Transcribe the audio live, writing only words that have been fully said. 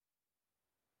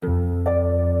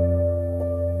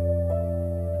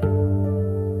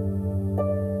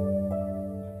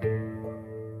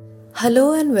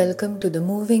Hello and welcome to The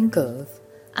Moving Curve.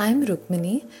 I'm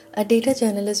Rukmini, a data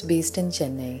journalist based in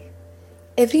Chennai.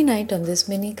 Every night on this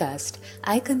mini cast,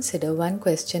 I consider one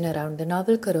question around the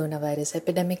novel coronavirus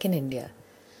epidemic in India.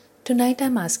 Tonight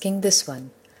I'm asking this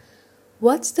one: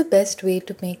 what's the best way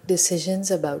to make decisions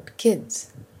about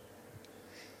kids?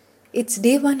 It's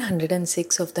day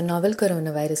 106 of the novel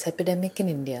coronavirus epidemic in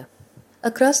India.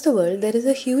 Across the world, there is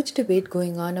a huge debate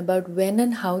going on about when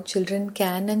and how children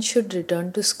can and should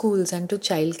return to schools and to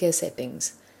childcare settings.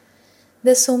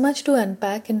 There's so much to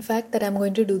unpack, in fact, that I'm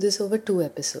going to do this over 2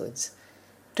 episodes.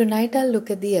 Tonight I'll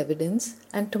look at the evidence,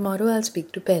 and tomorrow I'll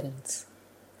speak to parents.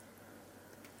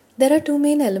 There are two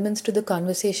main elements to the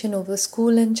conversation over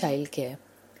school and childcare.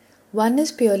 One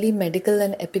is purely medical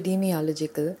and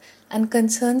epidemiological and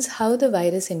concerns how the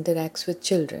virus interacts with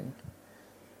children.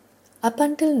 Up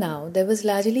until now, there was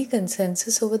largely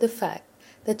consensus over the fact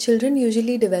that children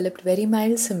usually developed very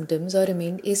mild symptoms or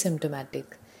remained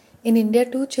asymptomatic. In India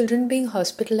too, children being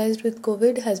hospitalized with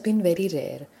COVID has been very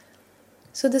rare.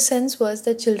 So the sense was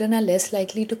that children are less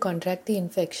likely to contract the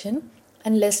infection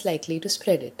and less likely to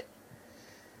spread it.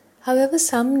 However,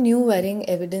 some new worrying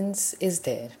evidence is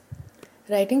there.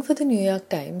 Writing for the New York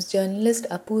Times, journalist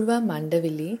Apurva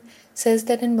Mandavilli says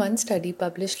that in one study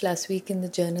published last week in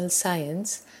the journal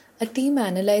Science, a team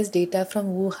analyzed data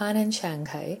from Wuhan and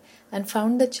Shanghai and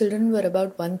found that children were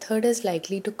about one-third as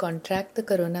likely to contract the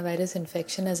coronavirus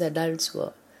infection as adults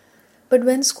were. But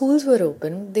when schools were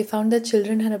open, they found that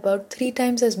children had about 3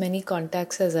 times as many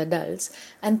contacts as adults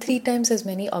and 3 times as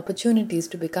many opportunities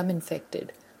to become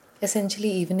infected, essentially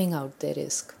evening out their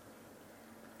risk.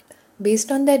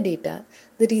 Based on their data,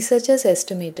 the researchers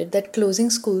estimated that closing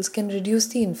schools can reduce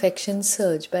the infection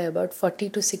surge by about 40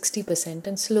 to 60%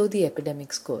 and slow the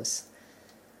epidemic's course.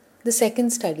 The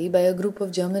second study by a group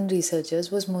of German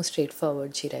researchers was more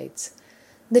straightforward, she writes.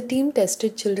 The team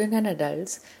tested children and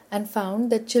adults and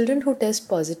found that children who test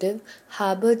positive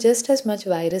harbor just as much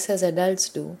virus as adults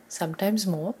do, sometimes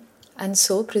more, and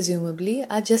so presumably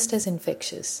are just as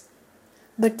infectious.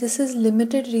 But this is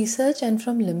limited research and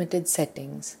from limited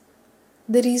settings.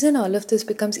 The reason all of this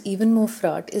becomes even more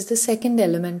fraught is the second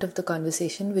element of the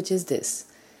conversation, which is this.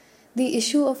 The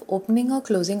issue of opening or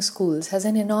closing schools has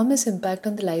an enormous impact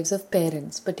on the lives of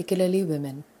parents, particularly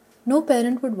women. No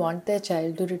parent would want their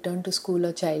child to return to school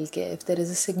or childcare if there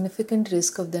is a significant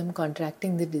risk of them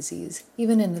contracting the disease,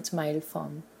 even in its mild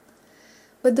form.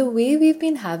 But the way we've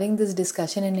been having this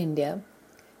discussion in India,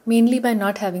 mainly by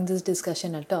not having this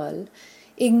discussion at all,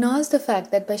 ignores the fact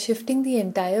that by shifting the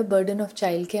entire burden of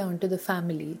childcare onto the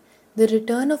family, the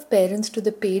return of parents to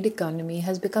the paid economy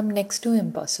has become next to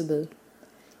impossible.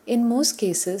 In most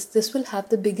cases, this will have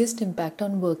the biggest impact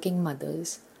on working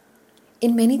mothers.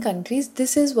 In many countries,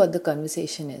 this is what the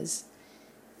conversation is.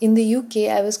 In the UK,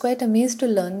 I was quite amazed to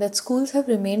learn that schools have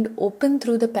remained open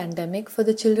through the pandemic for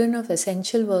the children of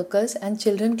essential workers and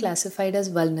children classified as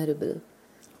vulnerable.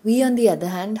 We, on the other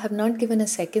hand, have not given a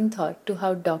second thought to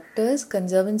how doctors,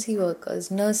 conservancy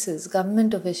workers, nurses,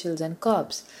 government officials, and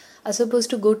cops are supposed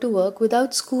to go to work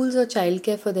without schools or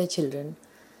childcare for their children.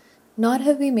 Nor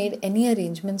have we made any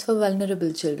arrangements for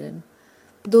vulnerable children,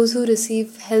 those who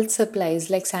receive health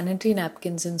supplies like sanitary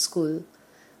napkins in school.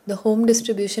 The home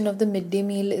distribution of the midday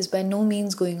meal is by no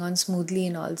means going on smoothly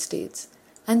in all states,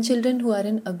 and children who are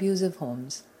in abusive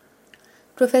homes.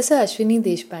 Professor Ashwini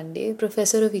Deshpande,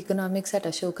 professor of economics at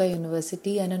Ashoka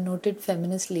University and a noted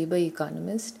feminist labor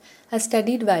economist, has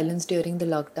studied violence during the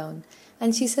lockdown,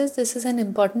 and she says this is an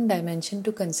important dimension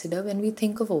to consider when we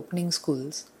think of opening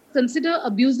schools. Consider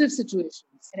abusive situations.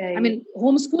 Right. I mean,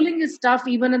 homeschooling is tough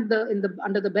even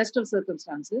under the best of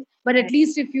circumstances. But at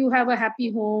least if you have a happy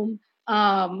home,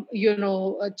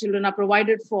 children are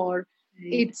provided for.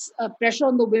 Right. It's a pressure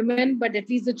on the women, but at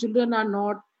least the children are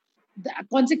not. The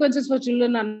consequences for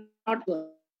children are not.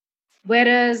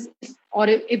 Whereas,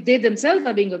 if they themselves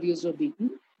are being abused or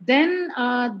beaten, then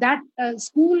that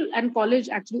school and college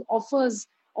actually offers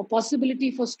a possibility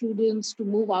for students to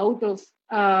move out of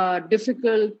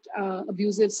difficult,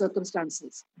 abusive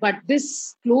circumstances. But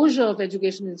this closure of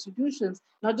education institutions,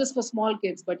 not just for small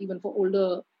kids, but even for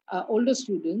older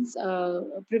students,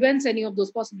 prevents any of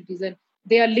those possibilities. And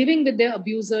they are living with their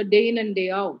abuser day in and day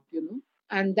out,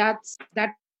 and that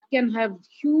can have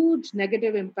huge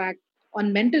negative impact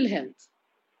on mental health,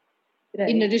 right,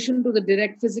 in addition to the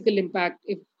direct physical impact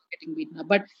if getting beaten up.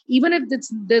 But even if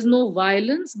there's no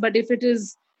violence, but if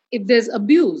there's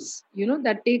abuse,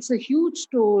 that takes a huge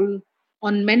toll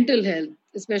on mental health,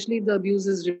 especially if the abuse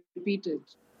is repeated.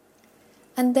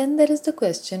 And then there is the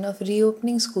question of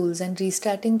reopening schools and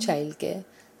restarting childcare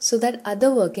so that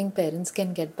other working parents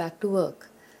can get back to work.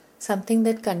 something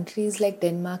that countries like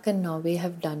Denmark and Norway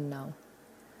have done now.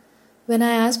 When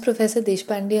I asked Professor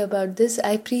Deshpande about this,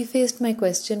 I prefaced my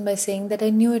question by saying that I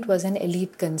knew it was an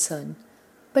elite concern.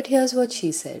 But here's what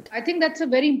she said. I think that's a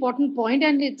very important point,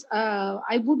 and it's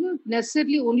I wouldn't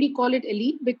necessarily only call it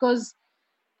elite, because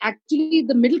actually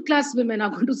the middle class women are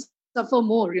going to suffer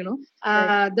more.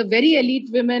 Right. The very elite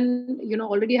women,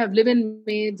 already have live-in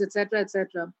maids, etc.,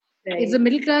 etc. Right. It's the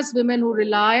middle class women who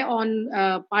rely on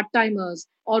part-timers,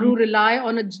 or who rely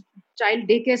on a child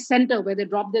daycare center where they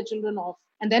drop their children off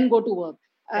and then go to work.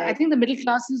 I Right. think the middle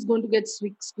class is going to get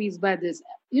squeezed by this.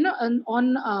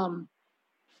 On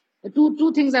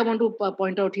two things I want to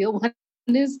point out here. One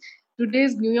is,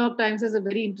 today's New York Times has a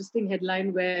very interesting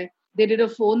headline where they did a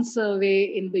phone survey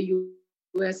in the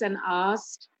US and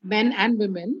asked men and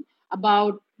women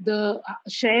about the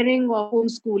sharing of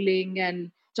homeschooling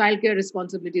and childcare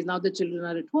responsibilities now the children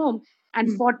are at home. And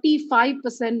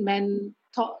 45% men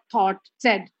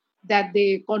said that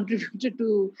they contributed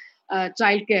to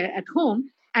childcare at home,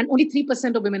 and only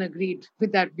 3% of women agreed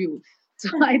with that view. So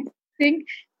I think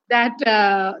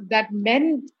that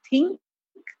men think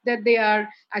that they are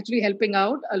actually helping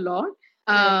out a lot,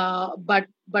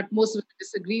 but most of them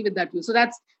disagree with that view. So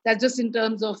that's just in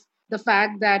terms of the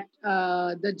fact that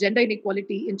the gender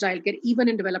inequality in childcare, even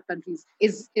in developed countries,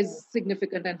 is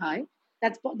significant and high.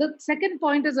 That's the second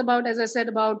point is about, as I said,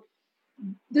 about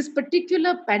this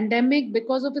particular pandemic,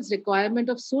 because of its requirement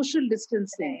of social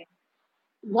distancing.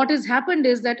 What has happened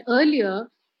is that earlier,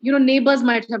 neighbors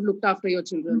might have looked after your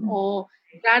children, or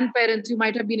grandparents, you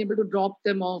might have been able to drop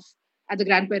them off at the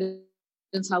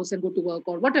grandparents' house and go to work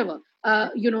or whatever.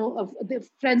 The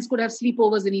friends could have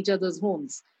sleepovers in each other's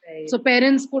homes. Right. So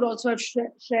parents could also have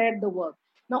shared the work.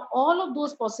 Now, all of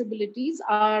those possibilities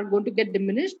are going to get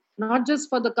diminished, not just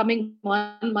for the coming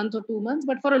 1 month or 2 months,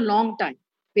 but for a long time,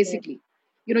 basically.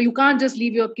 Right. You can't just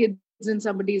leave your kids in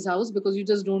somebody's house because you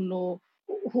just don't know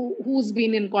who's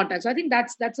been in contact. So I think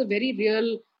that's a very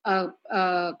real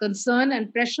concern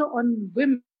and pressure on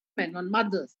women, on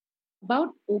mothers,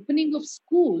 about opening of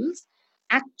schools.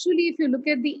 Actually, if you look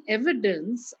at the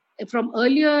evidence from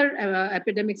earlier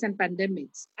epidemics and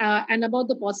pandemics, and about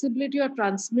the possibility of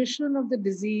transmission of the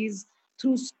disease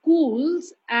through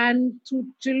schools and through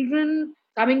children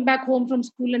coming back home from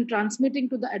school and transmitting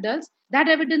to the adults, that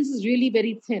evidence is really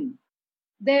very thin.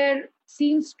 There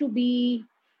seems to be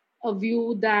a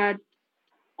view that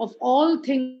of all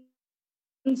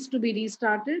things to be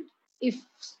restarted, if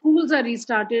schools are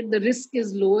restarted, the risk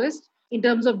is lowest in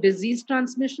terms of disease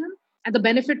transmission, and the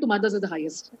benefit to mothers is the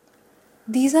highest.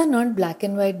 These are not black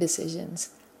and white decisions,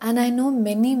 and I know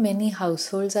many, many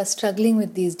households are struggling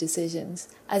with these decisions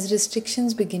as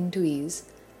restrictions begin to ease,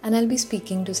 and I'll be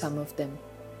speaking to some of them.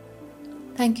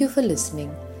 Thank you for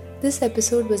listening. This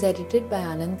episode was edited by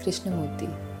Anand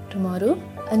Krishnamurthy. Tomorrow,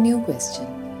 a new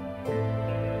question.